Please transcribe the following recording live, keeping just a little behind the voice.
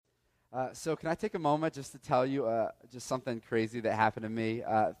So can I take a moment just to tell you just something crazy that happened to me?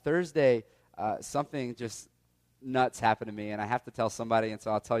 Thursday, something just nuts happened to me, and I have to tell somebody, and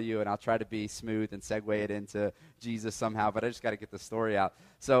so I'll tell you, and I'll try to be smooth and segue it into Jesus somehow, but I just got to get the story out.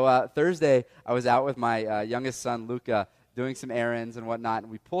 So Thursday, I was out with my youngest son, Luca, doing some errands and whatnot,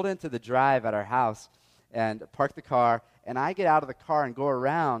 and we pulled into the drive at our house and parked the car, and I get out of the car and go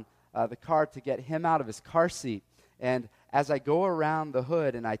around the car to get him out of his car seat. And as I go around the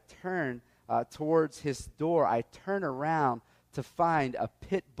hood and I turn towards his door, I turn around to find a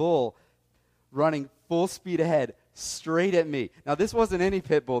pit bull running full speed ahead straight at me. Now, this wasn't any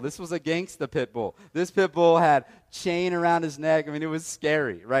pit bull. This was a gangsta pit bull. This pit bull had chain around his neck. I mean, it was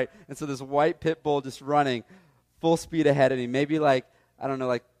scary, right? And so this white pit bull just running full speed ahead of me, maybe like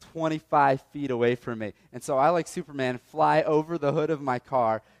 25 feet away from me. And so I, like Superman, fly over the hood of my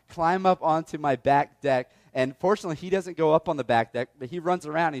car, climb up onto my back deck, and fortunately, he doesn't go up on the back deck, but he runs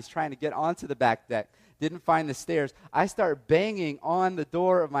around. He's trying to get onto the back deck. Didn't find the stairs. I start banging on the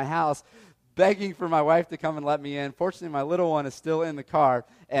door of my house, begging for my wife to come and let me in. Fortunately, my little one is still in the car,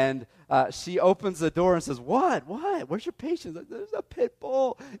 and she opens the door and says, What? Where's your patience? There's a pit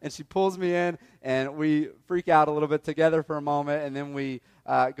bull. And she pulls me in, and we freak out a little bit together for a moment, and then we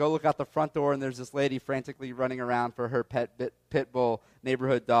go look out the front door, and there's this lady frantically running around for her pit bull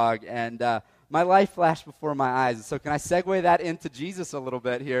neighborhood dog, and my life flashed before my eyes. And so can I segue that into Jesus a little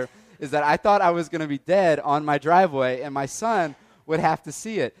bit here, is that I thought I was going to be dead on my driveway, and my son would have to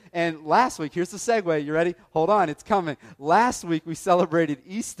see it. And last week, here's the segue. You ready? Hold on, it's coming. Last week, we celebrated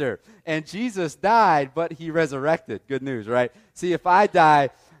Easter, and Jesus died, but he resurrected. Good news, right? See, if I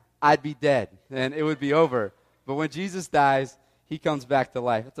die, I'd be dead, and it would be over. But when Jesus dies, he comes back to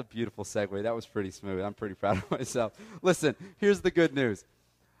life. That's a beautiful segue. That was pretty smooth. I'm pretty proud of myself. Listen, here's the good news.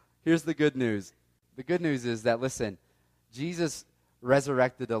 Here's the good news. The good news is that, listen, Jesus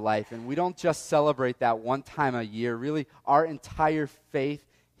resurrected to life, and we don't just celebrate that one time a year. Really, our entire faith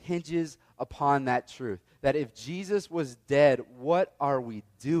hinges upon that truth, that if Jesus was dead, what are we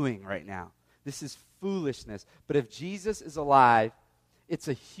doing right now? This is foolishness. But if Jesus is alive, it's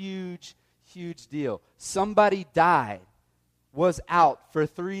a huge, huge deal. Somebody died, was out for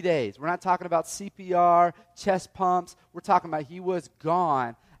 3 days. We're not talking about CPR, chest pumps. We're talking about he was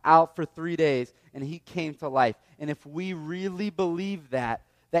gone, out for 3 days, and he came to life. And if we really believe that,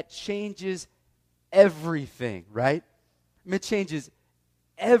 that changes everything, right? It changes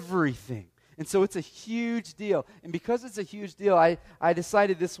everything. And so it's a huge deal. And because it's a huge deal, I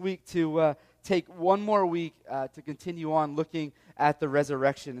decided this week to take one more week to continue on looking at the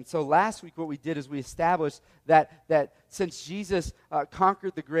resurrection. And so last week what we did is we established that since Jesus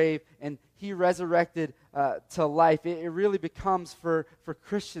conquered the grave and he resurrected to life, it really becomes for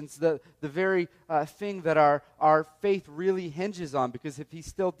Christians the very thing that our faith really hinges on, because if he's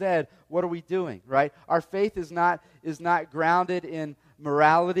still dead, what are we doing, right? Our faith is not grounded in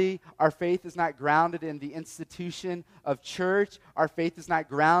morality. Our faith is not grounded in the institution of church. Our faith is not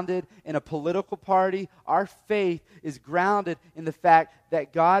grounded in a political party. Our faith is grounded in the fact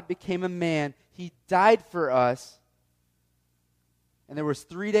that God became a man. He died for us, and there was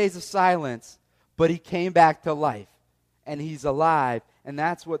 3 days of silence, but he came back to life, and he's alive, and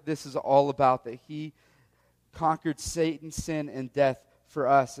that's what this is all about, that he conquered Satan, sin, and death for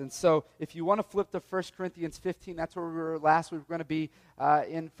us. And so if you want to flip to 1 Corinthians 15, that's where we were last week. We're going to be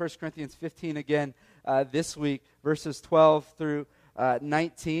in 1 Corinthians 15 again this week, verses 12 through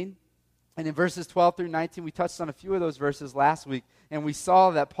 19. And in verses 12 through 19, we touched on a few of those verses last week, and we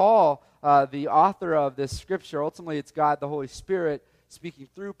saw that Paul, the author of this scripture, ultimately it's God, the Holy Spirit, speaking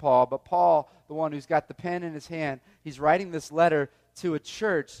through Paul, but Paul, the one who's got the pen in his hand, he's writing this letter to a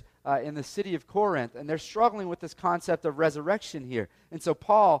church in the city of Corinth, and they're struggling with this concept of resurrection here. And so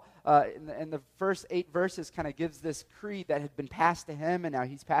Paul, in the first 8 verses, kind of gives this creed that had been passed to him, and now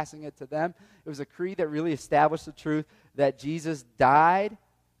he's passing it to them. It was a creed that really established the truth that Jesus died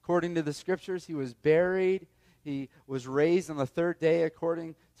according to the Scriptures. He was buried. He was raised on the 3rd day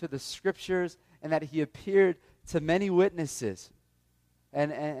according to the Scriptures, and that he appeared to many witnesses.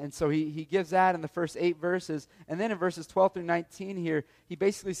 And so he gives that in the first 8 verses. And then in verses 12 through 19 here, he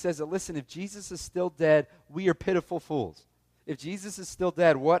basically says that, listen, if Jesus is still dead, we are pitiful fools. If Jesus is still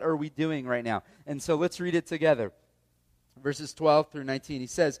dead, what are we doing right now? And so let's read it together. Verses 12 through 19, he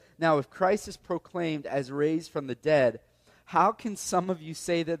says, Now if Christ is proclaimed as raised from the dead, how can some of you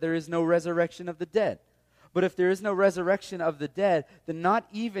say that there is no resurrection of the dead? But if there is no resurrection of the dead, then not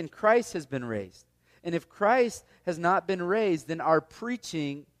even Christ has been raised. And if Christ has not been raised, then our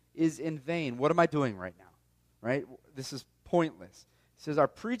preaching is in vain. What am I doing right now? Right? This is pointless. He says our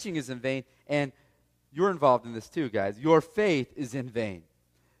preaching is in vain, and you're involved in this too, guys. Your faith is in vain.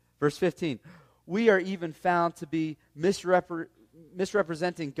 Verse 15, we are even found to be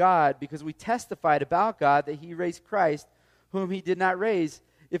misrepresenting God because we testified about God that he raised Christ, whom he did not raise,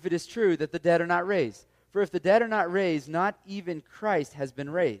 if it is true that the dead are not raised. For if the dead are not raised, not even Christ has been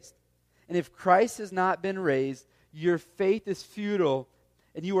raised. And if Christ has not been raised, your faith is futile,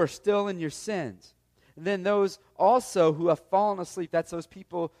 and you are still in your sins. And then those also who have fallen asleep, that's those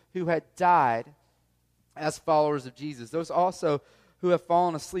people who had died as followers of Jesus. Those also who have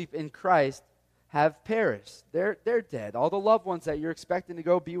fallen asleep in Christ have perished. They're dead. All the loved ones that you're expecting to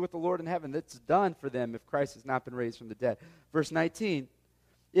go be with the Lord in heaven, that's done for them if Christ has not been raised from the dead. Verse 19,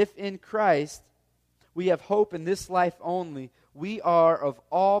 if in Christ we have hope in this life only, we are of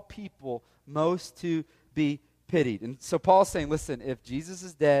all people most to be pitied. And so Paul's saying, listen, if Jesus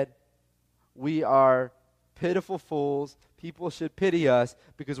is dead, we are pitiful fools. People should pity us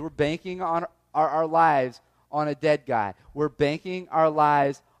because we're banking on our lives on a dead guy. We're banking our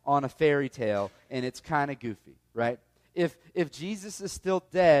lives on a fairy tale, and it's kind of goofy, right? If Jesus is still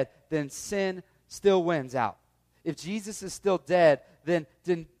dead, then sin still wins out. If Jesus is still dead, then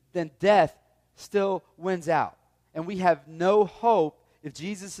death still wins out. And we have no hope. If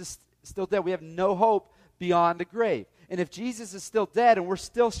Jesus is still dead, we have no hope beyond the grave. And if Jesus is still dead and we're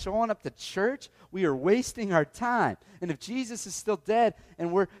still showing up to church, we are wasting our time. And if Jesus is still dead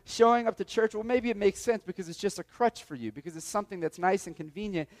and we're showing up to church, well, maybe it makes sense because it's just a crutch for you, because it's something that's nice and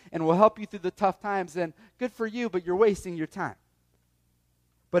convenient and will help you through the tough times, then good for you, but you're wasting your time.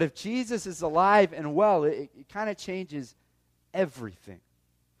 But if Jesus is alive and well, it kind of changes everything.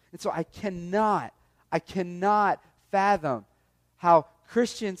 And so I cannot fathom how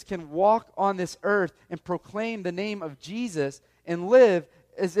Christians can walk on this earth and proclaim the name of Jesus and live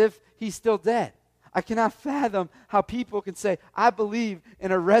as if he's still dead. I cannot fathom how people can say, I believe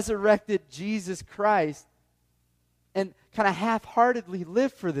in a resurrected Jesus Christ, and kind of half-heartedly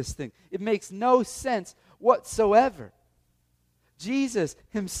live for this thing. It makes no sense whatsoever. Jesus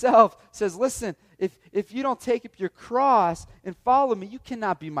himself says, listen, if you don't take up your cross and follow me, you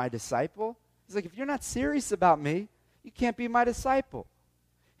cannot be my disciple. He's like, if you're not serious about me, you can't be my disciple.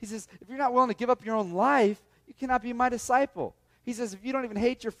 He says, if you're not willing to give up your own life, you cannot be my disciple. He says, if you don't even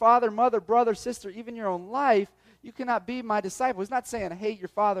hate your father, mother, brother, sister, even your own life, you cannot be my disciple. He's not saying hate your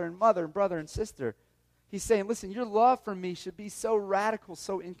father and mother and brother and sister. He's saying, listen, your love for me should be so radical,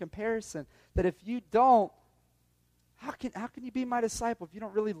 so in comparison, that if you don't, how can you be my disciple if you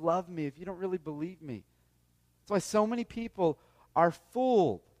don't really love me, if you don't really believe me? That's why so many people are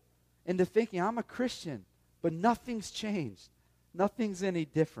fooled into thinking, I'm a Christian, but nothing's changed. Nothing's any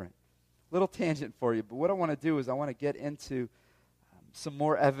different. Little tangent for you, but what I want to do is I want to get into some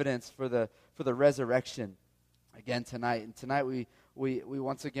more evidence for the resurrection again tonight. And tonight we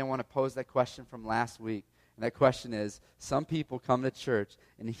once again want to pose that question from last week. And that question is, some people come to church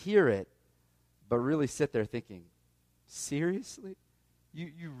and hear it, but really sit there thinking, seriously?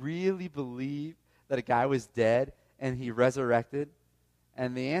 You really believe that a guy was dead and he resurrected?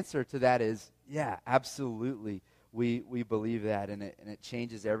 And the answer to that is, yeah, absolutely. We believe that, and it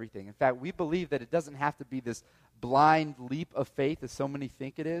changes everything. In fact, we believe that it doesn't have to be this blind leap of faith as so many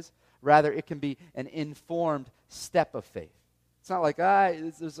think it is. Rather, it can be an informed step of faith. It's not like,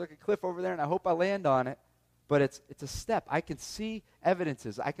 there's like a cliff over there and I hope I land on it. But it's a step. I can see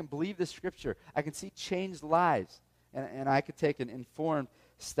evidences. I can believe the Scripture. I can see changed lives. And I could take an informed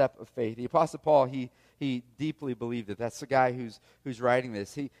step of faith. The Apostle Paul, he deeply believed it. That's the guy who's writing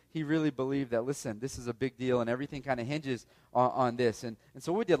this. He really believed that, listen, this is a big deal, and everything kind of hinges on this. And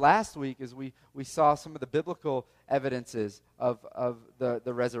so what we did last week is we saw some of the biblical evidences of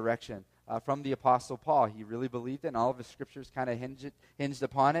the resurrection from the Apostle Paul. He really believed it, and all of his scriptures kind of hinged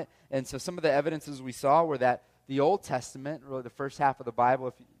upon it. And so some of the evidences we saw were that the Old Testament, really the first half of the Bible,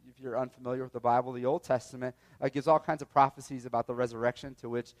 if you're unfamiliar with the Bible, the Old Testament gives all kinds of prophecies about the resurrection to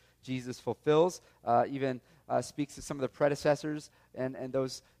which Jesus fulfills, even speaks to some of the predecessors and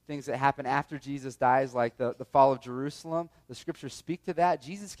those things that happen after Jesus dies, like the fall of Jerusalem. The Scriptures speak to that.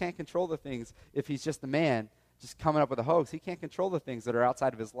 Jesus can't control the things if he's just a man just coming up with a hoax. He can't control the things that are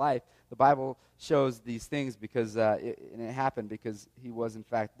outside of his life. The Bible shows these things because it happened because he was, in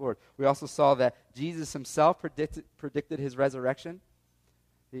fact, Lord. We also saw that Jesus himself predicted his resurrection.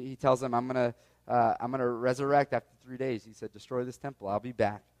 He tells them, I'm gonna resurrect after 3 days. He said, destroy this temple. I'll be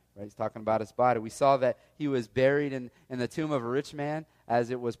back. Right? He's talking about his body. We saw that he was buried in the tomb of a rich man,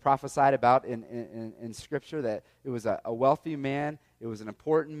 as it was prophesied about in Scripture, that it was a wealthy man. It was an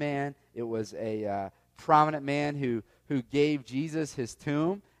important man. It was a prominent man who gave Jesus his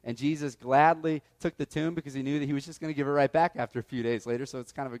tomb. And Jesus gladly took the tomb because he knew that he was just going to give it right back after a few days later. So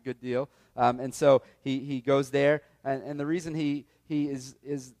it's kind of a good deal. And so he goes there. And the reason he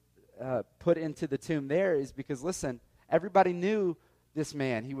is put into the tomb there is because, listen, everybody knew this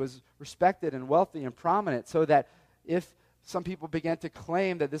man. He was respected and wealthy and prominent, so that if some people began to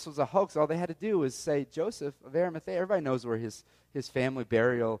claim that this was a hoax, all they had to do was say, Joseph of Arimathea, everybody knows where his family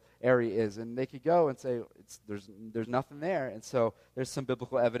burial area is, and they could go and say, there's nothing there. And so there's some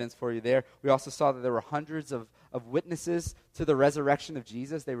biblical evidence for you there. We also saw that there were hundreds of witnesses to the resurrection of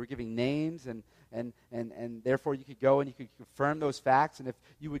Jesus. They were giving names, and therefore you could go and you could confirm those facts. And if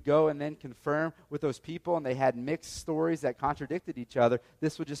you would go and then confirm with those people, and they had mixed stories that contradicted each other,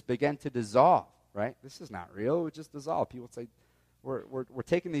 this would just begin to dissolve. Right? This is not real. It would just dissolve. People would say, we're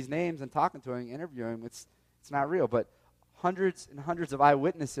taking these names and talking to him, interviewing him. It's not real. But hundreds and hundreds of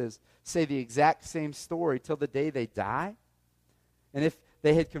eyewitnesses say the exact same story till the day they die. And if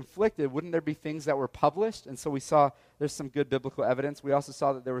they had conflicted, wouldn't there be things that were published? And so we saw there's some good biblical evidence. We also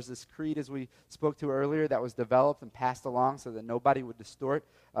saw that there was this creed, as we spoke to earlier, that was developed and passed along so that nobody would distort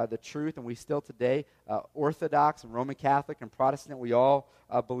the truth. And we still today, Orthodox and Roman Catholic and Protestant, we all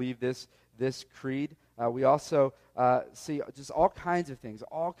believe this creed. We also see just all kinds of things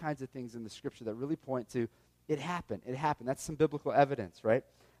in the Scripture that really point to it happened. It happened. That's some biblical evidence, right?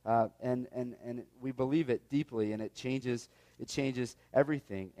 And we believe it deeply, and it changes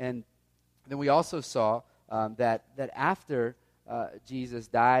everything. And then we also saw that after Jesus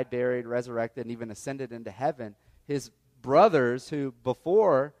died, buried, resurrected, and even ascended into heaven, his brothers, who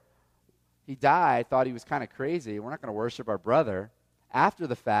before he died thought he was kind of crazy, we're not going to worship our brother. After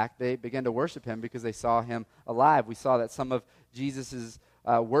the fact, they began to worship him because they saw him alive. We saw that some of Jesus'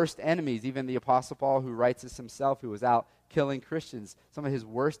 worst enemies, even the Apostle Paul, who writes this himself, who was out killing Christians, some of his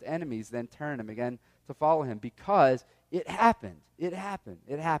worst enemies then turned and began to follow him because it happened. It happened.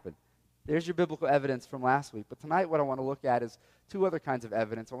 It happened. There's your biblical evidence from last week. But tonight what I want to look at is two other kinds of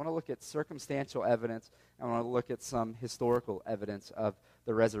evidence. I want to look at circumstantial evidence, and I want to look at some historical evidence of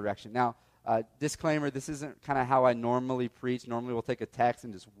the resurrection. Now, disclaimer, this isn't kind of how I normally preach. Normally we'll take a text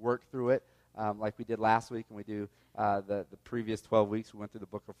and just work through it like we did last week, and we do the previous 12 weeks. We went through the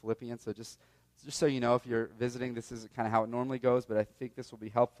book of Philippians. So just so you know, if you're visiting, this is kind of how it normally goes, but I think this will be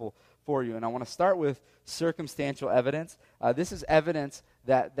helpful for you. And I want to start with circumstantial evidence. This is evidence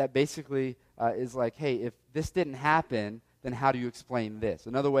that basically is like, hey, if this didn't happen, then how do you explain this?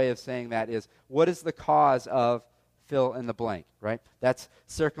 Another way of saying that is, what is the cause of fill in the blank, right? That's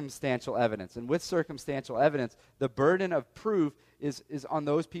circumstantial evidence. And with circumstantial evidence, the burden of proof is on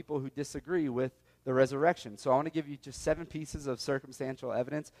those people who disagree with the resurrection. So I want to give you just 7 pieces of circumstantial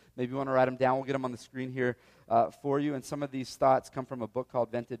evidence. Maybe you want to write them down. We'll get them on the screen here for you. And some of these thoughts come from a book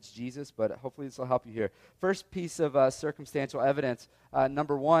called Vintage Jesus, but hopefully this will help you here. First piece of circumstantial evidence,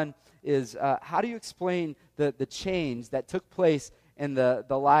 number 1, is how do you explain the change that took place in the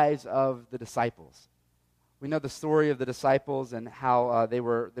lives of the disciples? We know the story of the disciples and how they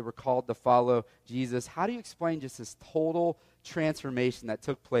were called to follow Jesus. How do you explain just this total transformation that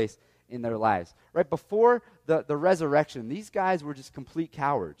took place in their lives? Right before the resurrection, these guys were just complete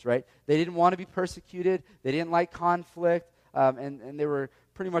cowards, right? They didn't want to be persecuted. They didn't like conflict, and they were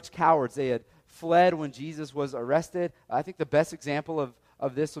pretty much cowards. They had fled when Jesus was arrested. I think the best example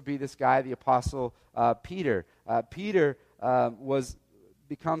of this would be this guy, the Apostle Peter. Peter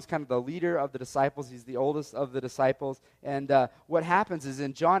becomes kind of the leader of the disciples. He's the oldest of the disciples. And what happens is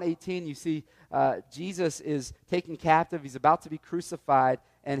in John 18, you see Jesus is taken captive. He's about to be crucified.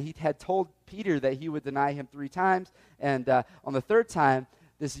 And he had told Peter that he would deny him 3 times. And on the 3rd time,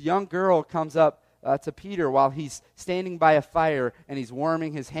 this young girl comes up to Peter while he's standing by a fire and he's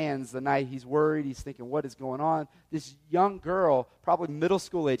warming his hands the night. He's worried. He's thinking, what is going on? This young girl, probably middle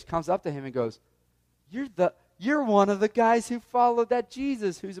school age, comes up to him and goes, You're one of the guys who followed that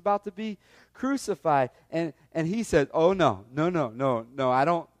Jesus who's about to be crucified. And he said, oh, no, I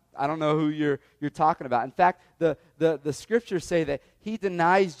don't know who you're talking about. In fact, the scriptures say that he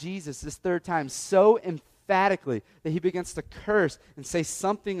denies Jesus this 3rd time so emphatically that he begins to curse and say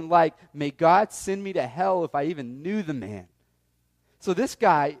something like, may God send me to hell if I even knew the man. So this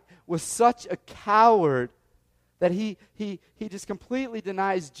guy was such a coward that he just completely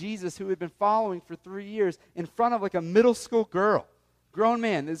denies Jesus, who had been following for 3 years, in front of like a middle school girl. Grown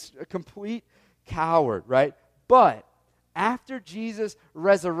man, is a complete coward, right? But after Jesus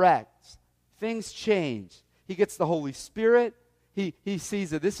resurrects, things change. He gets the Holy Spirit. He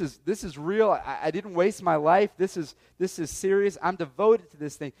sees that this is real. I didn't waste my life. This is serious. I'm devoted to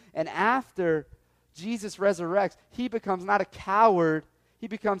this thing. And after Jesus resurrects, he becomes not a coward. He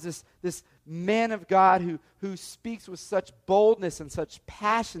becomes this man of God who speaks with such boldness and such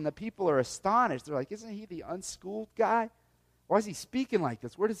passion that people are astonished. They're like, isn't he the unschooled guy? Why is he speaking like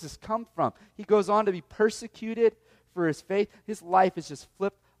this? Where does this come from? He goes on to be persecuted for his faith. His life is just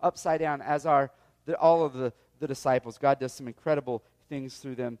flipped upside down, as are all of the disciples. God does some incredible things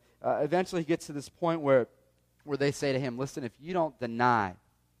through them. Eventually he gets to this point where they say to him, listen, if you don't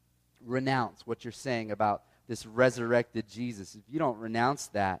renounce what you're saying about this resurrected Jesus, if you don't renounce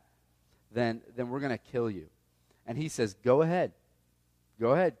that, then we're going to kill you. And he says, go ahead,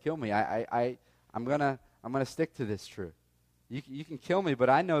 kill me. I'm gonna stick to this truth. You can kill me, but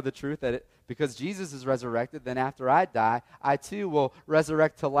I know the truth that because Jesus is resurrected, then after I die, I too will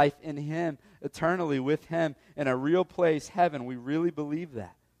resurrect to life in him, eternally with him, in a real place, heaven. We really believe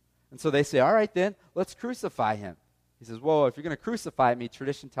that. And so they say, all right then, let's crucify him. He says, whoa, if you're going to crucify me,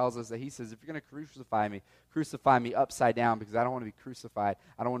 tradition tells us that he says, if you're going to crucify me upside down, because I don't want to be crucified.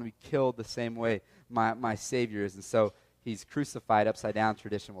 I don't want to be killed the same way my Savior is. And so he's crucified upside down,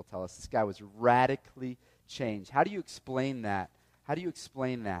 tradition will tell us. This guy was radically changed. How do you explain that?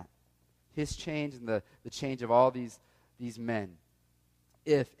 His change and the change of all these men,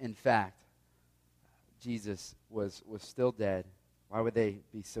 if, in fact, Jesus was still dead, why would they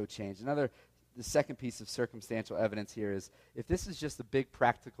be so changed? The second piece of circumstantial evidence here is, if this is just a big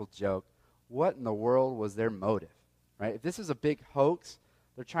practical joke, what in the world was their motive, right? If this is a big hoax,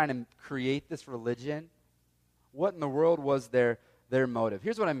 they're trying to create this religion, what in the world was their motive?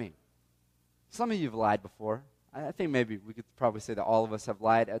 Here's what I mean. Some of you have lied before. I think maybe we could probably say that all of us have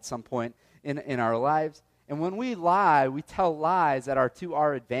lied at some point in our lives. And when we lie, we tell lies that are to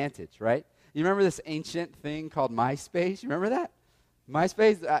our advantage, right? You remember this ancient thing called MySpace? You remember that?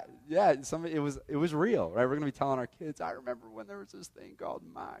 MySpace, it was real, right? We're going to be telling our kids, I remember when there was this thing called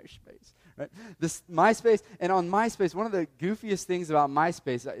MySpace, right? This MySpace, and on MySpace, one of the goofiest things about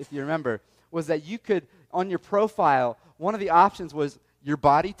MySpace, if you remember, was that you could, on your profile, one of the options was your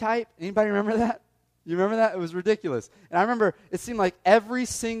body type. Anybody remember that? You remember that? It was ridiculous. And I remember it seemed like every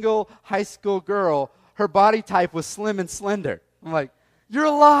single high school girl, her body type was slim and slender. I'm like, you're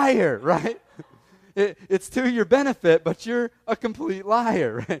a liar, right? It's to your benefit, but you're a complete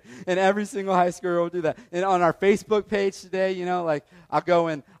liar, right? And every single high school girl will do that. And on our Facebook page today, I'll go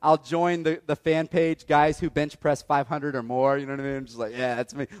and I'll join the fan page, guys who bench press 500 or more, you know what I mean? I'm just like, yeah,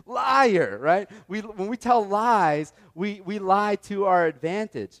 that's me. Liar, right? When we tell lies, we lie to our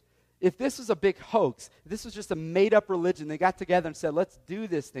advantage. If this was a big hoax, if this was just a made-up religion, they got together and said, let's do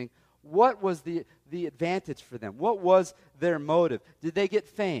this thing, what was the advantage for them? What was their motive? Did they get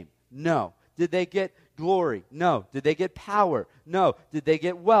fame? No. Did they get glory? No. Did they get power? No. Did they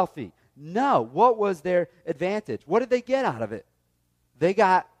get wealthy? No. What was their advantage? What did they get out of it? They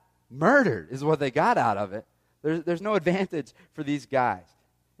got murdered is what they got out of it. There's no advantage for these guys.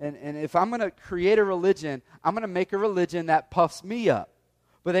 And if I'm going to create a religion, I'm going to make a religion that puffs me up.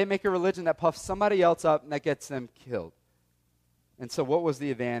 But they make a religion that puffs somebody else up and that gets them killed. And so what was the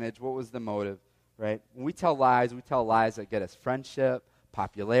advantage? What was the motive, right? When we tell lies that get us friendship,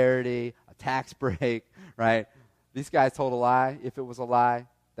 popularity, a tax break, right? These guys told a lie, if it was a lie,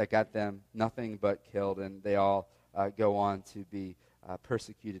 that got them nothing but killed, and they all go on to be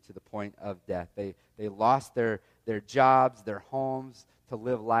persecuted to the point of death. They lost their jobs, their homes, to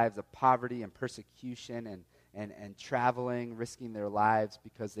live lives of poverty and persecution and traveling, risking their lives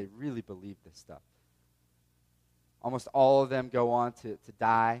because they really believed this stuff. Almost all of them go on to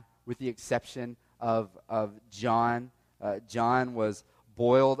die, with the exception of John. John was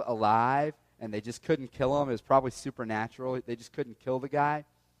boiled alive, and they just couldn't kill him. It was probably supernatural. They just couldn't kill the guy.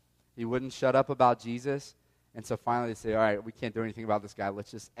 He wouldn't shut up about Jesus. And so finally they say, all right, we can't do anything about this guy.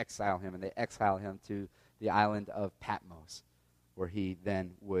 Let's just exile him. And they exile him to the island of Patmos, where he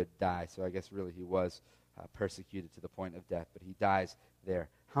then would die. So I guess really he was persecuted to the point of death, but he dies there.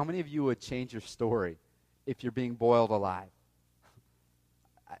 How many of you would change your story if you're being boiled alive?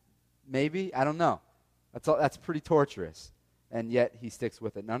 Maybe? I don't know. That's pretty torturous. And yet he sticks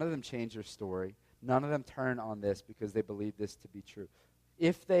with it. None of them change their story. None of them turn on this because they believe this to be true.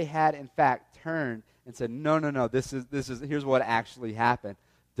 If they had, in fact, turned and said, no, this is here's what actually happened,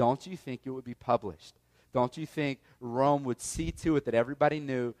 don't you think it would be published? Don't you think Rome would see to it that everybody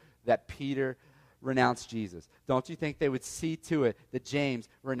knew that Peter renounced Jesus? Don't you think they would see to it that James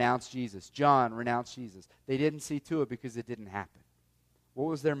renounced Jesus, John renounced Jesus? They didn't see to it because it didn't happen. What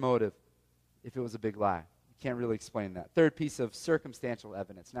was their motive if it was a big lie? You can't really explain that. Third piece of circumstantial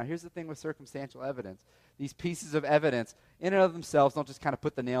evidence. Now, here's the thing with circumstantial evidence. These pieces of evidence, in and of themselves, don't just kind of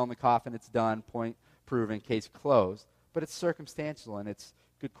put the nail in the coffin, it's done, point proven, case closed. But it's circumstantial, and it's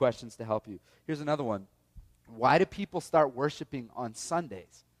good questions to help you. Here's another one. Why do people start worshiping on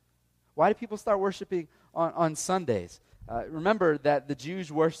Sundays? Why do people start worshiping on Sundays? Remember that the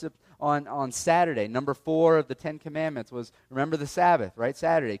Jews worshiped on Saturday. Number 4 of the 10 Commandments was remember the Sabbath, right?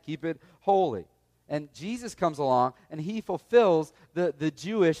 Saturday, keep it holy. And Jesus comes along, and he fulfills the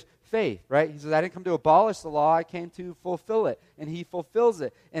Jewish faith, right? He says, I didn't come to abolish the law, I came to fulfill it. And he fulfills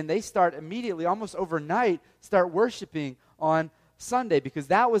it. And they start immediately, almost overnight, start worshiping on Sunday, because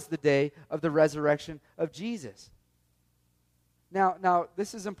that was the day of the resurrection of Jesus. Now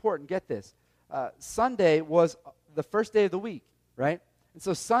this is important. Get this. Sunday was the first day of the week, right? And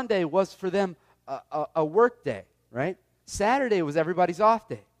so Sunday was for them a work day, right? Saturday was everybody's off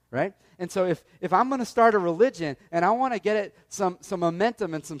day, right? And so if I'm going to start a religion and I want to get it some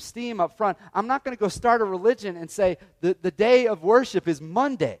momentum and some steam up front, I'm not going to go start a religion and say the day of worship is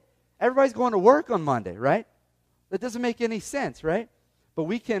Monday. Everybody's going to work on Monday, right? That doesn't make any sense, right? But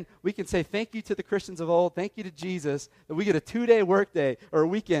we can say thank you to the Christians of old, thank you to Jesus, that we get a 2-day workday or a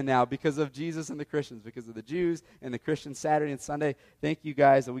weekend now because of Jesus and the Christians, because of the Jews and the Christians Saturday and Sunday. Thank you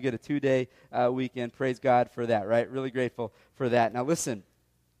guys that we get a 2-day weekend. Praise God for that, right? Really grateful for that. Now listen,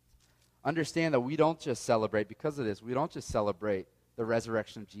 understand that we don't just celebrate, because of this, we don't just celebrate the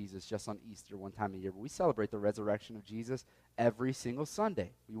resurrection of Jesus just on Easter one time a year, but we celebrate the resurrection of Jesus every single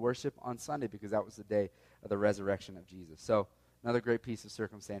Sunday. We worship on Sunday because that was the day of the resurrection of Jesus. So another great piece of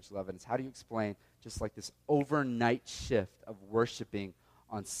circumstantial evidence. How do you explain just like this overnight shift of worshiping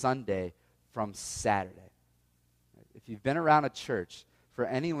on Sunday from Saturday? If you've been around a church for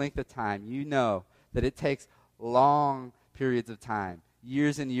any length of time, you know that it takes long periods of time,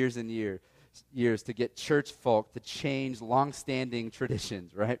 years and years and years to get church folk to change long-standing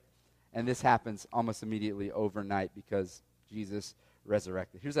traditions, right? And this happens almost immediately overnight because Jesus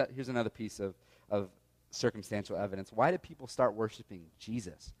resurrected. Here's another piece of circumstantial evidence. Why did people start worshiping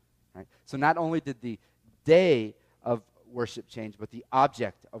Jesus? Right? So not only did the day of worship change, but the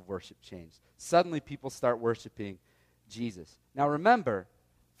object of worship changed. Suddenly people start worshiping Jesus. Now remember,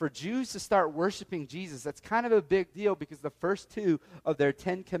 for Jews to start worshiping Jesus, that's kind of a big deal because the first 2 of their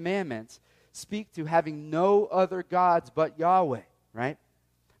 10 commandments speak to having no other gods but Yahweh, right?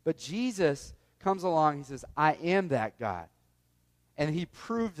 But Jesus comes along, he says, I am that God. And he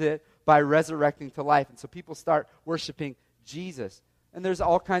proved it by resurrecting to life. And so people start worshiping Jesus. And there's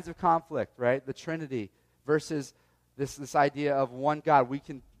all kinds of conflict, right? The Trinity versus this idea of one God. We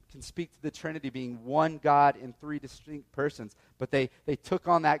can speak to the Trinity being one God in 3 distinct persons. But they took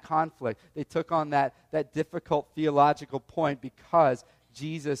on that conflict. They took on that difficult theological point because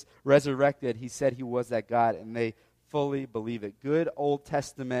Jesus resurrected. He said he was that God, and they fully believe it. Good Old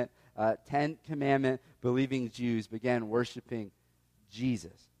Testament, 10 Commandment believing Jews began worshiping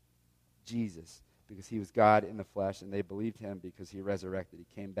Jesus, because he was God in the flesh, and they believed him because he resurrected.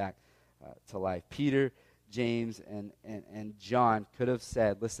 He came back to life. Peter, James, and John could have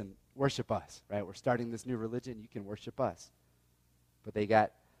said, listen, worship us, right? We're starting this new religion. You can worship us. But they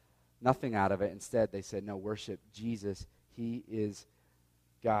got nothing out of it. Instead, they said, no, worship Jesus. He is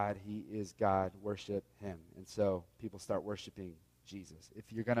God. He is God. Worship him. And so people start worshiping Jesus.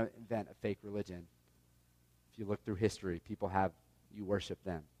 If you're going to invent a fake religion, if you look through history, you worship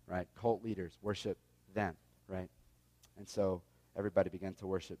them, right? Cult leaders worship them, right? And so everybody began to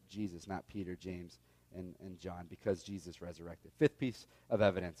worship Jesus, not Peter, James, and John, because Jesus resurrected. 5th piece of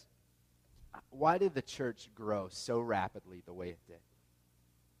evidence. Why did the church grow so rapidly the way it did?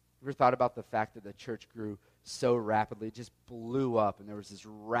 Ever thought about the fact that the church grew so rapidly? It just blew up, and there was this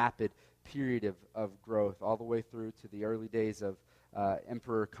rapid period of growth all the way through to the early days of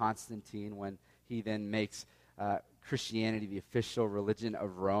Emperor Constantine, when he then makes Christianity the official religion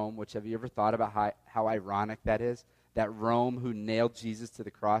of Rome, which, have you ever thought about how ironic that is? That Rome, who nailed Jesus to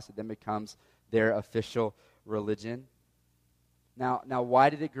the cross, it then becomes their official religion. Now, why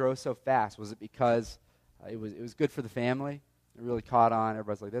did it grow so fast? Was it because it was good for the family? It really caught on.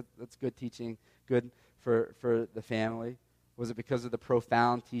 Everybody's like, that's good teaching, good for the family. Was it because of the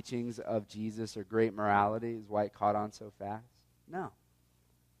profound teachings of Jesus or great morality is why it caught on so fast? No.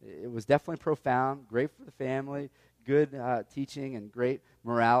 It was definitely profound, great for the family, good teaching, and great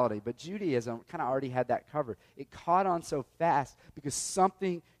morality. But Judaism kind of already had that covered. It caught on so fast because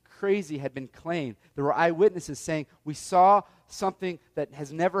something crazy had been claimed. There were eyewitnesses saying, we saw something that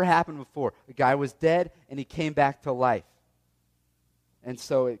has never happened before. A guy was dead, and he came back to life. And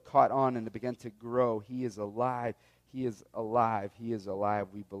so it caught on, and it began to grow. He is alive. He is alive. He is alive.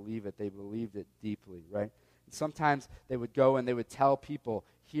 We believe it. They believed it deeply, right? And sometimes they would go and they would tell people,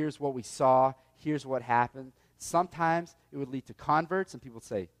 here's what we saw. Here's what happened. Sometimes it would lead to converts, and people would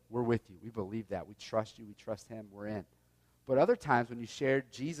say, we're with you. We believe that. We trust you. We trust him. We're in. But other times when you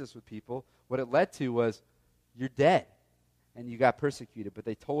shared Jesus with people, what it led to was, you're dead, and you got persecuted. But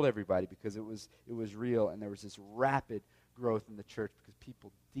they told everybody because it was real, and there was this rapid growth in the church because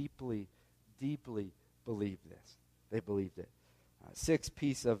people deeply, deeply believed this. They believed it. 6th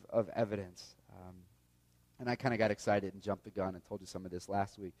piece of evidence. Um, and I kind of got excited and jumped the gun and told you some of this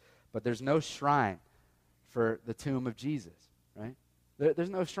last week. But there's no shrine for the tomb of Jesus, right? There's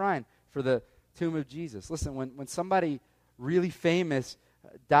no shrine for the tomb of Jesus. Listen, when somebody really famous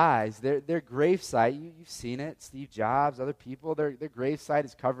dies, their gravesite, you've seen it, Steve Jobs, other people, their gravesite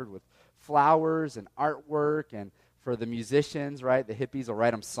is covered with flowers and artwork, and for the musicians, right, the hippies will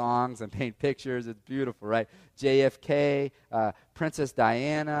write them songs and paint pictures. It's beautiful, right? JFK, Princess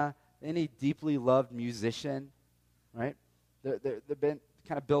Diana, any deeply loved musician, right? They've been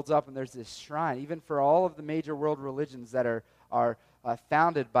kind of builds up, and there's this shrine. Even for all of the major world religions that are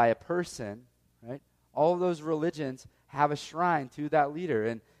founded by a person, right? All of those religions have a shrine to that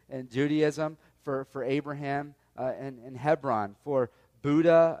leader. And Judaism for Abraham and Hebron. For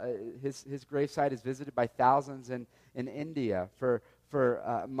Buddha, his gravesite is visited by thousands in India. For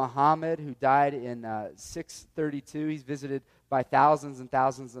Muhammad, who died in 632, he's visited by thousands and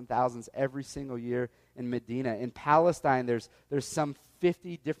thousands and thousands every single year in Medina. In Palestine, there's some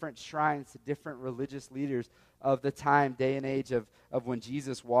 50 different shrines to different religious leaders of the time, day and age of when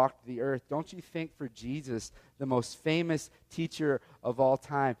Jesus walked the earth. Don't you think for Jesus, the most famous teacher of all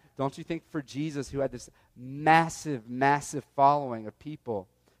time, don't you think for Jesus, who had this massive, massive following of people,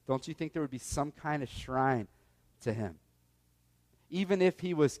 don't you think there would be some kind of shrine to him? Even if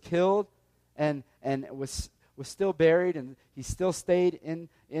he was killed and was still buried and he still stayed in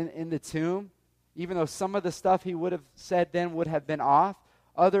the tomb, even though some of the stuff he would have said then would have been off,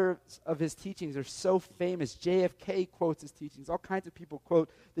 others of his teachings are so famous. JFK quotes his teachings. All kinds of people quote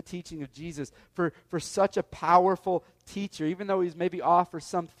the teaching of Jesus. For such a powerful teacher, even though he's maybe off for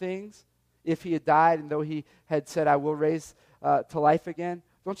some things, if he had died and though he had said, I will raise to life again,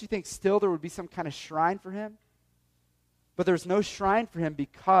 don't you think still there would be some kind of shrine for him? But there's no shrine for him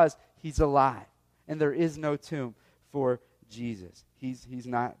because he's alive. And there is no tomb for Jesus. He's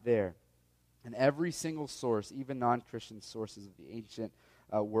not there. And every single source, even non-Christian sources of the ancient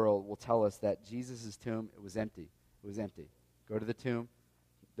world, will tell us that Jesus' tomb, it was empty. It was empty. Go to the tomb,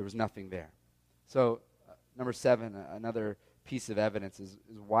 there was nothing there. So, number 7, another piece of evidence is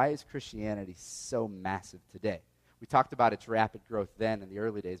why is Christianity so massive today? We talked about its rapid growth then in the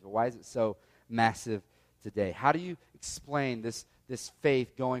early days, but why is it so massive today? How do you explain this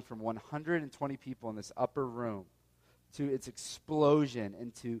faith going from 120 people in this upper room to its explosion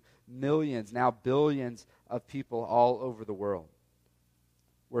into millions, now billions of people all over the world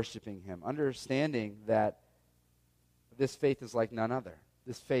worshiping him, understanding that this faith is like none other.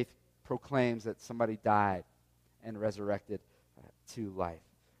 This faith proclaims that somebody died and resurrected to life.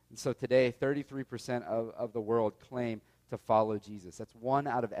 And so today, 33% of the world claim to follow Jesus. That's 1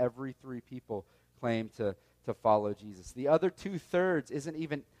 out of every 3 people claim to follow Jesus. The other 2/3 isn't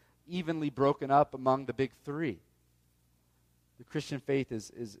even evenly broken up among the big 3. The Christian faith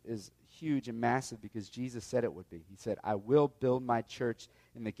is huge and massive because Jesus said it would be. He said, I will build my church,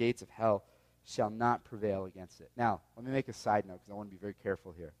 and the gates of hell shall not prevail against it. Now, let me make a side note because I want to be very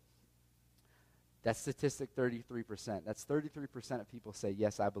careful here. That statistic, 33%. That's 33% of people say,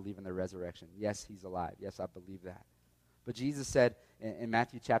 yes, I believe in the resurrection. Yes, he's alive. Yes, I believe that. But Jesus said in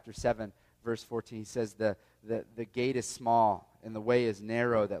Matthew chapter 7, verse 14, he says, the gate is small and the way is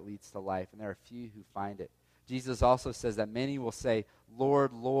narrow that leads to life, and there are few who find it. Jesus also says that many will say,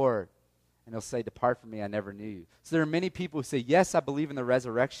 Lord, Lord, and he'll say, depart from me, I never knew you. So there are many people who say, yes, I believe in the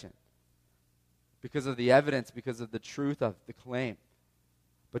resurrection because of the evidence, because of the truth of the claim.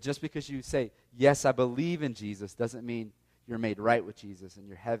 But just because you say, yes, I believe in Jesus, doesn't mean you're made right with Jesus and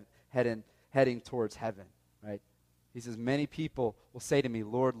you're heading towards heaven, right? He says, many people will say to me,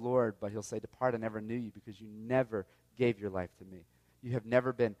 Lord, Lord, but he'll say, depart, I never knew you because you never gave your life to me. You have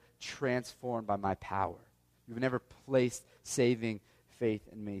never been transformed by my power. You've never placed saving faith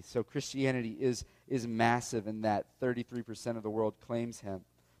in me. So Christianity is massive in that 33% of the world claims him,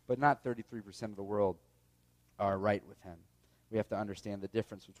 but not 33% of the world are right with him. We have to understand the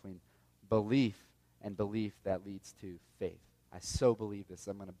difference between belief and belief that leads to faith. I so believe this,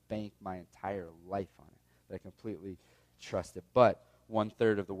 I'm going to bank my entire life on it, that I completely trust it. But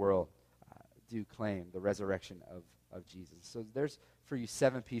 1/3 of the world do claim the resurrection of Jesus. So there's for you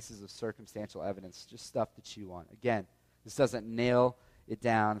 7 pieces of circumstantial evidence, just stuff to chew on. Again, this doesn't nail it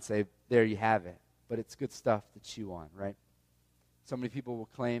down and say, there you have it, but it's good stuff to chew on, right? So many people will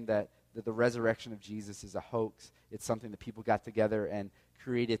claim that the resurrection of Jesus is a hoax. It's something that people got together and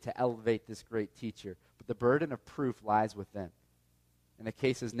created to elevate this great teacher. But the burden of proof lies with them. And the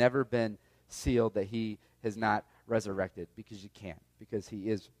case has never been sealed that he has not resurrected, because you can't, because he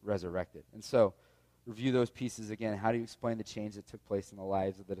is resurrected. And so, review those pieces again. How do you explain the change that took place in the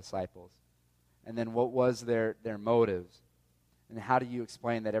lives of the disciples? And then what was their motives? And how do you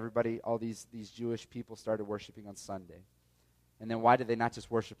explain that all these Jewish people started worshiping on Sunday? And then why did they not just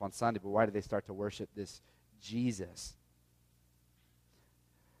worship on Sunday, but why did they start to worship this Jesus?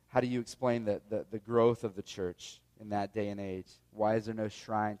 How do you explain the growth of the church in that day and age? Why is there no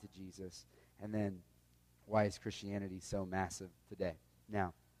shrine to Jesus? And then why is Christianity so massive today?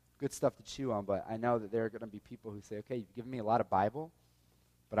 Now, good stuff to chew on, but I know that there are going to be people who say, okay, you've given me a lot of Bible,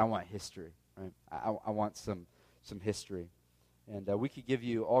 but I want history. Right? I want some history. And we could give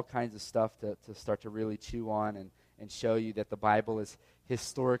you all kinds of stuff to start to really chew on and show you that the Bible is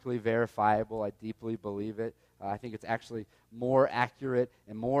historically verifiable. I deeply believe it. I think it's actually more accurate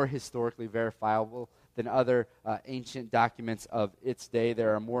and more historically verifiable than other ancient documents of its day.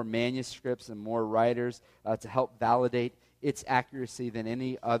 There are more manuscripts and more writers to help validate its accuracy than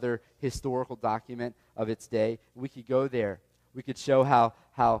any other historical document of its day. We could go there. We could show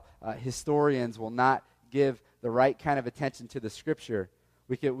how historians will not give the right kind of attention to the Scripture.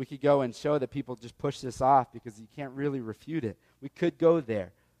 We could go and show that people just push this off because you can't really refute it. We could go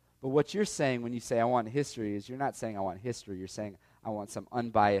there. But what you're saying when you say I want history is you're not saying I want history. You're saying I want some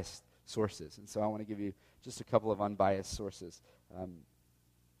unbiased sources. And so I want to give you just a couple of unbiased sources.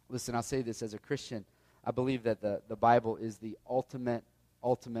 Listen, I'll say this as a Christian. I believe that the Bible is the ultimate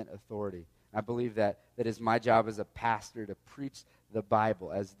authority. I believe that is my job as a pastor to preach the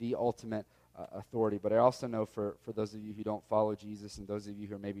Bible as the ultimate authority. But I also know for those of you who don't follow Jesus and those of you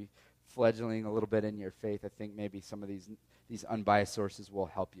who are maybe fledgling a little bit in your faith, I think maybe some of these unbiased sources will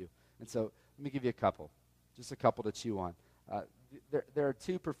help you. And so let me give you a couple, just a couple to chew on. There are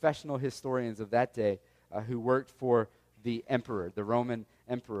two professional historians of that day who worked for the emperor, the Roman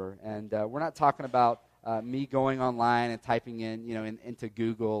emperor. And we're not talking about me going online and typing into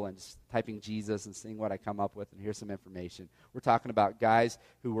Google and just typing Jesus and seeing what I come up with and here's some information. We're talking about guys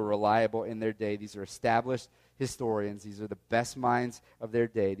who were reliable in their day. These are established historians. These are the best minds of their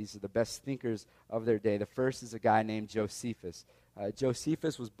day. These are the best thinkers of their day. The first is a guy named Josephus.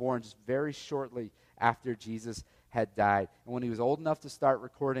 Josephus was born just very shortly after Jesus had died. And when he was old enough to start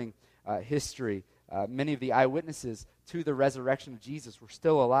recording history, many of the eyewitnesses to the resurrection of Jesus were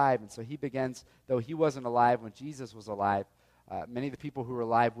still alive. And so he begins, though he wasn't alive when Jesus was alive, many of the people who were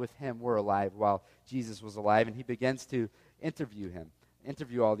alive with him were alive while Jesus was alive. And he begins to interview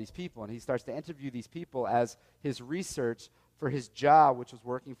all these people. And he starts to interview these people as his research for his job, which was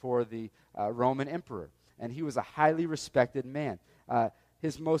working for the Roman emperor. And he was a highly respected man.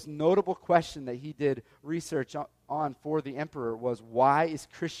 His most notable question that he did research on for the emperor was, why is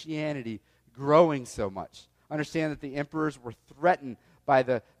Christianity growing so much? Understand that the emperors were threatened by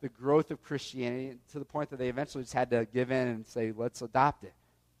the growth of Christianity to the point that they eventually just had to give in and say, let's adopt it.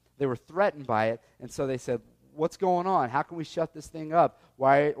 They were threatened by it, and so they said, what's going on? How can we shut this thing up?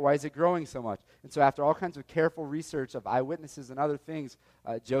 Why is it growing so much? And so after all kinds of careful research of eyewitnesses and other things,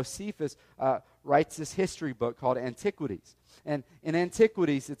 Josephus writes this history book called Antiquities. And in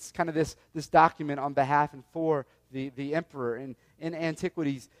Antiquities, it's kind of this document on behalf and for the emperor. And in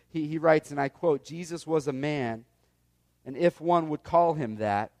Antiquities, he writes, and I quote, Jesus was a man, and if one would call him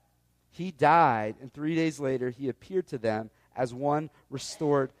that, he died, and 3 days later he appeared to them as one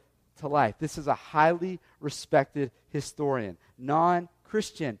restored to life. This is a highly respected historian,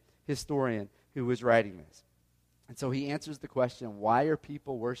 non-Christian historian who was writing this. And so he answers the question, why are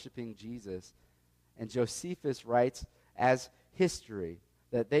people worshiping Jesus? And Josephus writes as history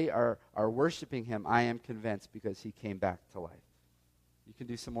that they are worshiping him, I am convinced, because he came back to life. You can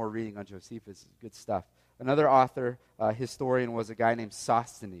do some more reading on Josephus. Good stuff. Another author, historian, was a guy named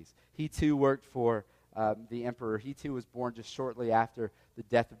Sosthenes. He too worked for the emperor. He too was born just shortly after the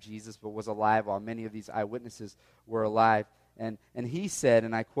death of Jesus, but was alive while many of these eyewitnesses were alive. And he said,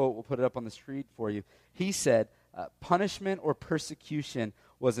 and I quote, we'll put it up on the screen for you, he said, punishment or persecution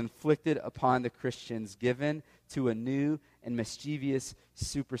was inflicted upon the Christians given to a new and mischievous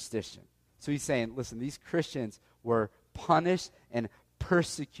superstition. So he's saying, listen, these Christians were punished and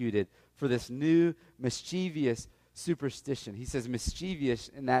persecuted for this new mischievous superstition. He says mischievous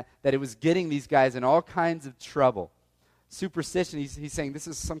in that it was getting these guys in all kinds of trouble. Superstition, he's saying this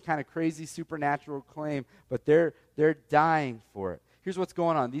is some kind of crazy supernatural claim, but they're dying for it. Here's what's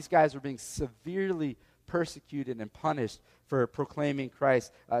going on. These guys were being severely persecuted and punished for proclaiming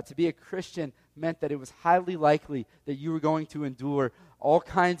Christ. To be a Christian meant that it was highly likely that you were going to endure all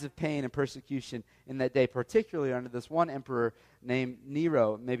kinds of pain and persecution in that day, particularly under this one emperor named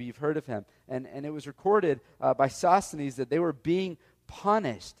Nero. Maybe you've heard of him. And it was recorded by Sosthenes that they were being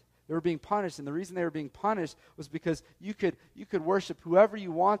punished. They were being punished, and the reason they were being punished was because you could worship whoever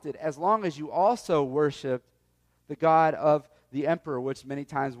you wanted as long as you also worshiped the God of the emperor, which many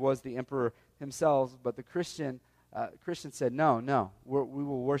times was the emperor himself. But the Christian Christians said, no, we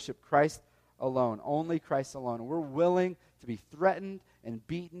will worship Christ alone, only Christ alone. And we're willing to be threatened and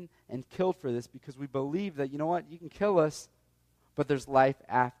beaten and killed for this because we believe that, you know what, you can kill us, but there's life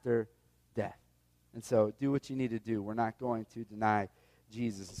after death. And so do what you need to do. We're not going to deny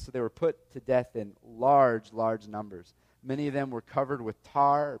Jesus. So they were put to death in large, large numbers. Many of them were covered with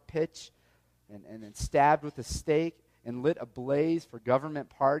tar or pitch and then stabbed with a stake and lit ablaze for government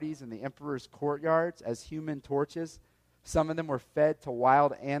parties in the emperor's courtyards as human torches. Some of them were fed to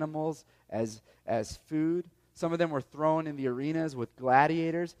wild animals as food. Some of them were thrown in the arenas with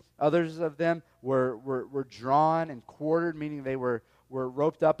gladiators. Others of them were drawn and quartered, meaning they were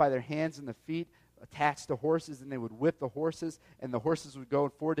roped up by their hands and the feet, attached to horses, and they would whip the horses, and the horses would go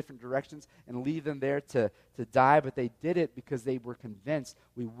in 4 different directions and leave them there to die. But they did it because they were convinced,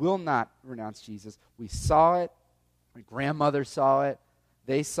 we will not renounce Jesus. We saw it. My grandmother saw it.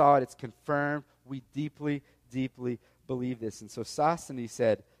 They saw it. It's confirmed. We deeply, deeply believe this. And so Sosthenes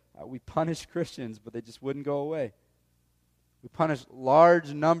said, we punish Christians, but they just wouldn't go away. We punished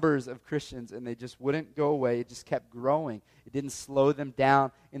large numbers of Christians, and they just wouldn't go away. It just kept growing. It didn't slow them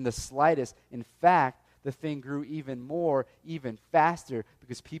down in the slightest. In fact, the thing grew even more, even faster,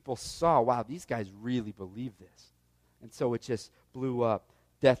 because people saw, wow, these guys really believe this. And so it just blew up.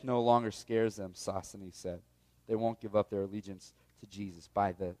 Death no longer scares them, Sosthenes said. They won't give up their allegiance to Jesus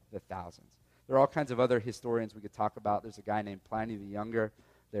by the thousands. There are all kinds of other historians we could talk about. There's a guy named Pliny the Younger.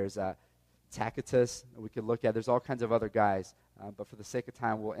 There's Tacitus we could look at. There's all kinds of other guys. But for the sake of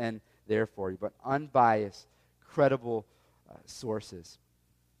time, we'll end there for you. But unbiased, credible sources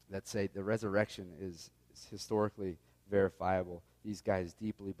that say the resurrection is historically verifiable. These guys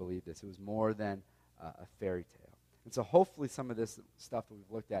deeply believe this. It was more than a fairy tale. And so hopefully some of this stuff that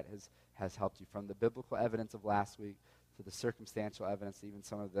we've looked at has helped you, from the biblical evidence of last week to the circumstantial evidence, even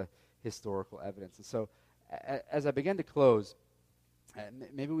some of the historical evidence. And so as I begin to close,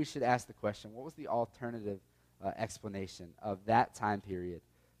 maybe we should ask the question, what was the alternative explanation of that time period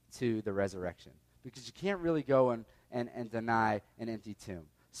to the resurrection? Because you can't really go and deny an empty tomb.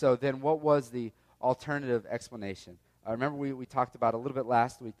 So then what was the alternative explanation? I remember we talked about a little bit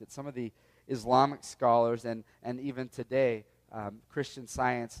last week that some of the Islamic scholars and even today, Christian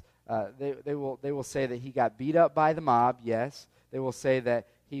Science, they will say that he got beat up by the mob, yes. They will say that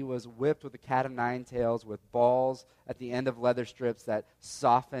he was whipped with a cat of nine tails with balls at the end of leather strips that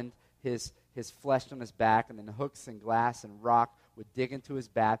softened his flesh on his back, and then hooks and glass and rock would dig into his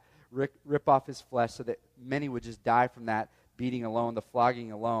back, rip off his flesh so that many would just die from that beating alone, the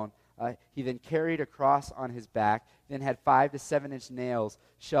flogging alone. He then carried a cross on his back, then had 5 to 7 inch nails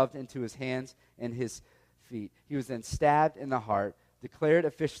shoved into his hands and his feet. He was then stabbed in the heart, declared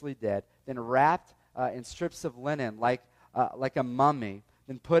officially dead, then wrapped in strips of linen like a mummy,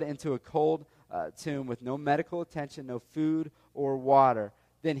 then put into a cold tomb with no medical attention, no food or water.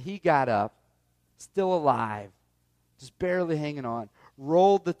 Then he got up, still alive, just barely hanging on,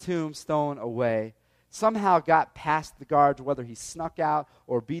 rolled the tombstone away, somehow got past the guards, whether he snuck out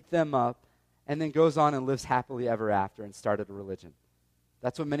or beat them up, and then goes on and lives happily ever after and started a religion.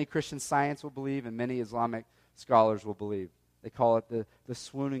 That's what many Christian Science will believe and many Islamic scholars will believe. They call it the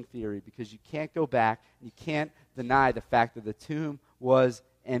swooning theory, because you can't go back, you can't deny the fact that the tomb was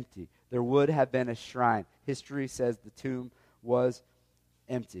empty. There would have been a shrine. History says the tomb was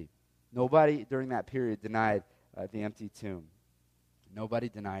empty. Nobody during that period denied the empty tomb. Nobody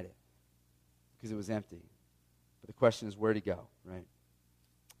denied it because it was empty. But the question is, where'd he go, right?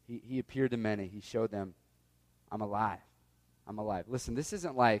 He appeared to many. He showed them, I'm alive. I'm alive. Listen, this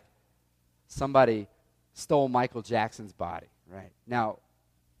isn't like somebody stole Michael Jackson's body, right? Now,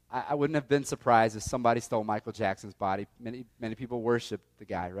 I wouldn't have been surprised if somebody stole Michael Jackson's body. Many people worship the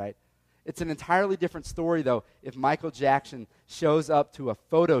guy, right? It's an entirely different story, though, if Michael Jackson shows up to a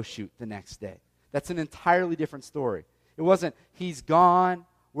photo shoot the next day. That's an entirely different story. It wasn't, he's gone,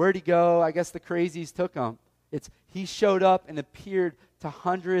 where'd he go? I guess the crazies took him. It's, he showed up and appeared to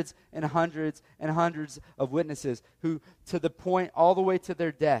hundreds and hundreds and hundreds of witnesses who, to the point, all the way to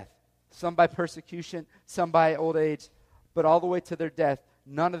their death, some by persecution, some by old age, but all the way to their death,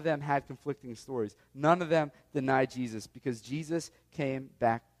 none of them had conflicting stories. None of them denied Jesus, because Jesus came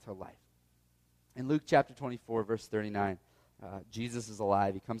back to life. In Luke chapter 24, verse 39, Jesus is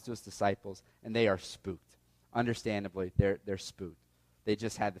alive. He comes to his disciples, and they are spooked. Understandably, they're spooked. They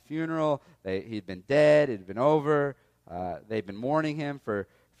just had the funeral. He'd been dead. It had been over. They've been mourning him for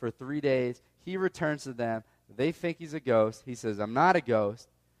 3 days. He returns to them. They think he's a ghost. He says, I'm not a ghost.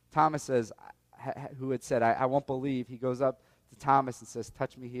 Thomas says, who had said, I won't believe. He goes up to Thomas and says,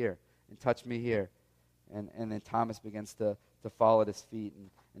 touch me here and touch me here. And then Thomas begins to fall at his feet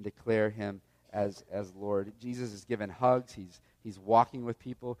and declare him as Lord. Jesus is given hugs. He's walking with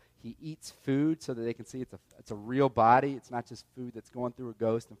people. He eats food so that they can see it's a real body. It's not just food that's going through a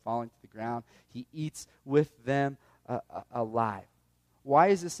ghost and falling to the ground. He eats with them alive. Why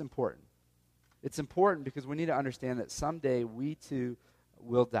is this important? It's important because we need to understand that someday we too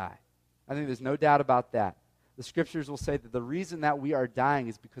will die. I think there's no doubt about that. The scriptures will say that the reason that we are dying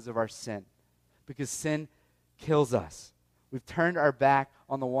is because of our sin, because sin kills us. We've turned our back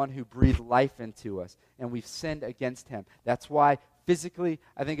on the one who breathed life into us, and we've sinned against him. That's why physically,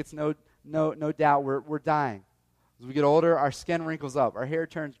 I think it's no doubt we're dying. As we get older, our skin wrinkles up, our hair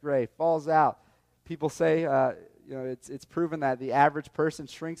turns gray, falls out. People say, it's proven that the average person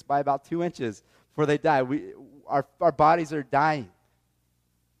shrinks by about 2 inches before they die. Our bodies are dying.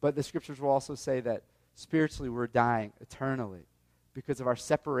 But the scriptures will also say that spiritually we're dying eternally because of our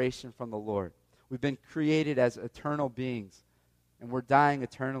separation from the Lord. We've been created as eternal beings, and we're dying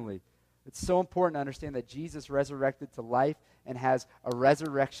eternally. It's so important to understand that Jesus resurrected to life and has a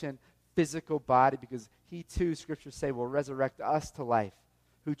resurrection physical body, because he too, scriptures say, will resurrect us to life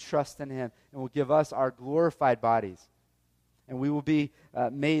who trust in him, and will give us our glorified bodies. And we will be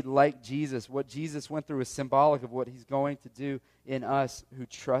made like Jesus. What Jesus went through is symbolic of what he's going to do in us who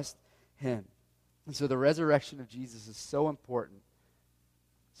trust him. And so the resurrection of Jesus is so important,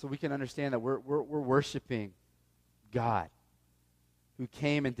 so we can understand that we're worshiping God, who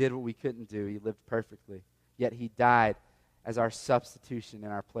came and did what we couldn't do. He lived perfectly, yet he died as our substitution in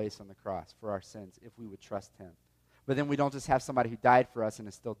our place on the cross for our sins if we would trust him. But then we don't just have somebody who died for us and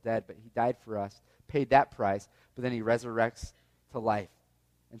is still dead, but he died for us, paid that price, but then he resurrects to life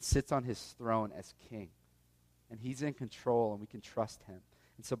and sits on his throne as king. And he's in control, and we can trust him.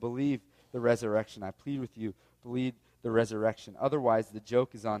 And so believe the resurrection. I plead with you, believe the resurrection. Otherwise, the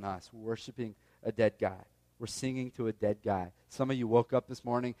joke is on us. We're worshiping a dead guy. We're singing to a dead guy. Some of you woke up this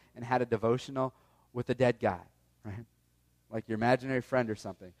morning and had a devotional with a dead guy, right? Like your imaginary friend or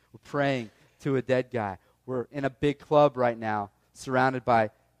something. We're praying to a dead guy. We're in a big club right now surrounded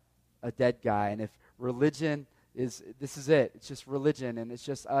by a dead guy. And if religion this is it. It's just religion, and it's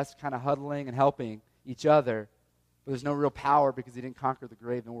just us kind of huddling and helping each other, but there's no real power because he didn't conquer the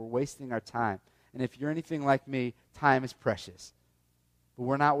grave, and we're wasting our time. And if you're anything like me, time is precious. But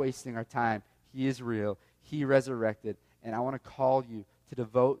we're not wasting our time. He is real. He resurrected, and I want to call you to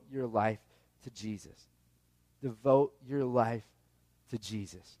devote your life to Jesus. Devote your life to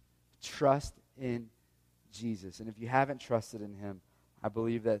Jesus. Trust in Jesus. And if you haven't trusted in him, I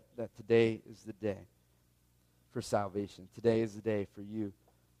believe that today is the day for salvation. Today is the day for you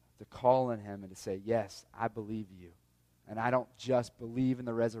to call on him and to say, yes, I believe you. And I don't just believe in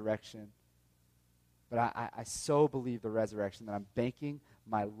the resurrection, but I so believe the resurrection that I'm banking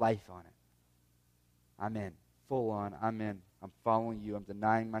my life on it. I'm in, full on, I'm in. I'm following you. I'm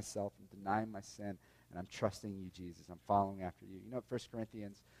denying myself. I'm denying my sin, and I'm trusting you, Jesus. I'm following after you. You know what 1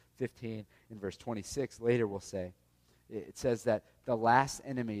 Corinthians 15 in verse 26 later will say? It says that the last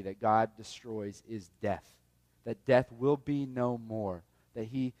enemy that God destroys is death. That death will be no more, that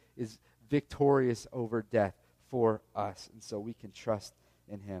he is victorious over death for us, and so we can trust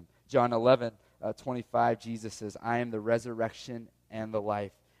in him. John 11:25, Jesus says, I am the resurrection and the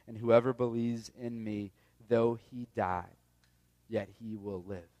life, and whoever believes in me, though he die, yet he will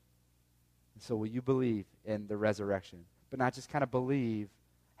live. And so will you believe in the resurrection? But not just kind of believe,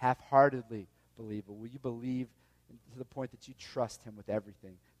 half-heartedly believe, but will you believe to the point that you trust him with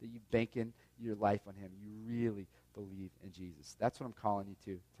everything, that you bank in your life on him, you really believe in Jesus? That's what I'm calling you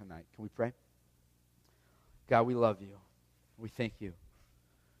to tonight. Can we pray? God, we love you. We thank you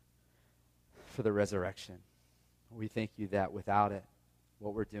for the resurrection. We thank you that without it,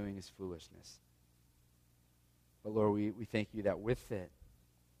 what we're doing is foolishness. But Lord, we thank you that with it,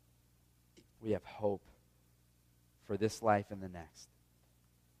 we have hope for this life and the next.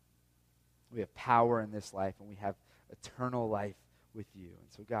 We have power in this life, and we have eternal life with you. And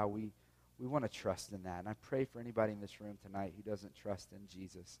so, God, we want to trust in that. And I pray for anybody in this room tonight who doesn't trust in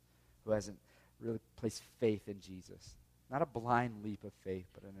Jesus, who hasn't really placed faith in Jesus. Not a blind leap of faith,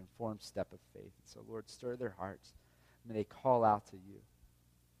 but an informed step of faith. And so, Lord, stir their hearts. May they call out to you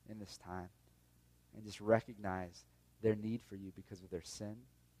in this time and just recognize their need for you because of their sin,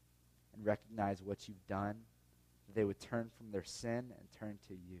 and recognize what you've done, that they would turn from their sin and turn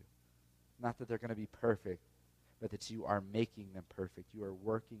to you. Not that they're going to be perfect, but that you are making them perfect. You are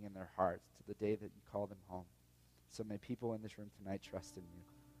working in their hearts to the day that you call them home. So may people in this room tonight trust in you.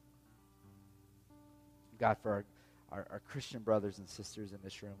 God, for our Christian brothers and sisters in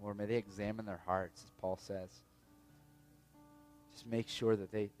this room, Lord, may they examine their hearts, as Paul says. Just make sure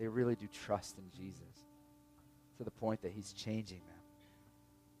that they really do trust in Jesus to the point that he's changing them.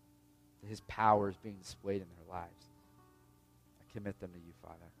 that his power is being displayed in their lives. I commit them to you,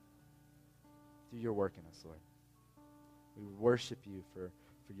 Father. Do your work in us, Lord. We worship you for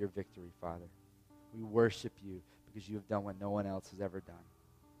your victory, Father. We worship you because you have done what no one else has ever done,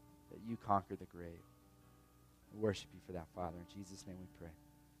 that you conquered the grave. We worship you for that, Father. In Jesus' name we pray.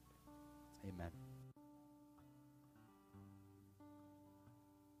 Amen.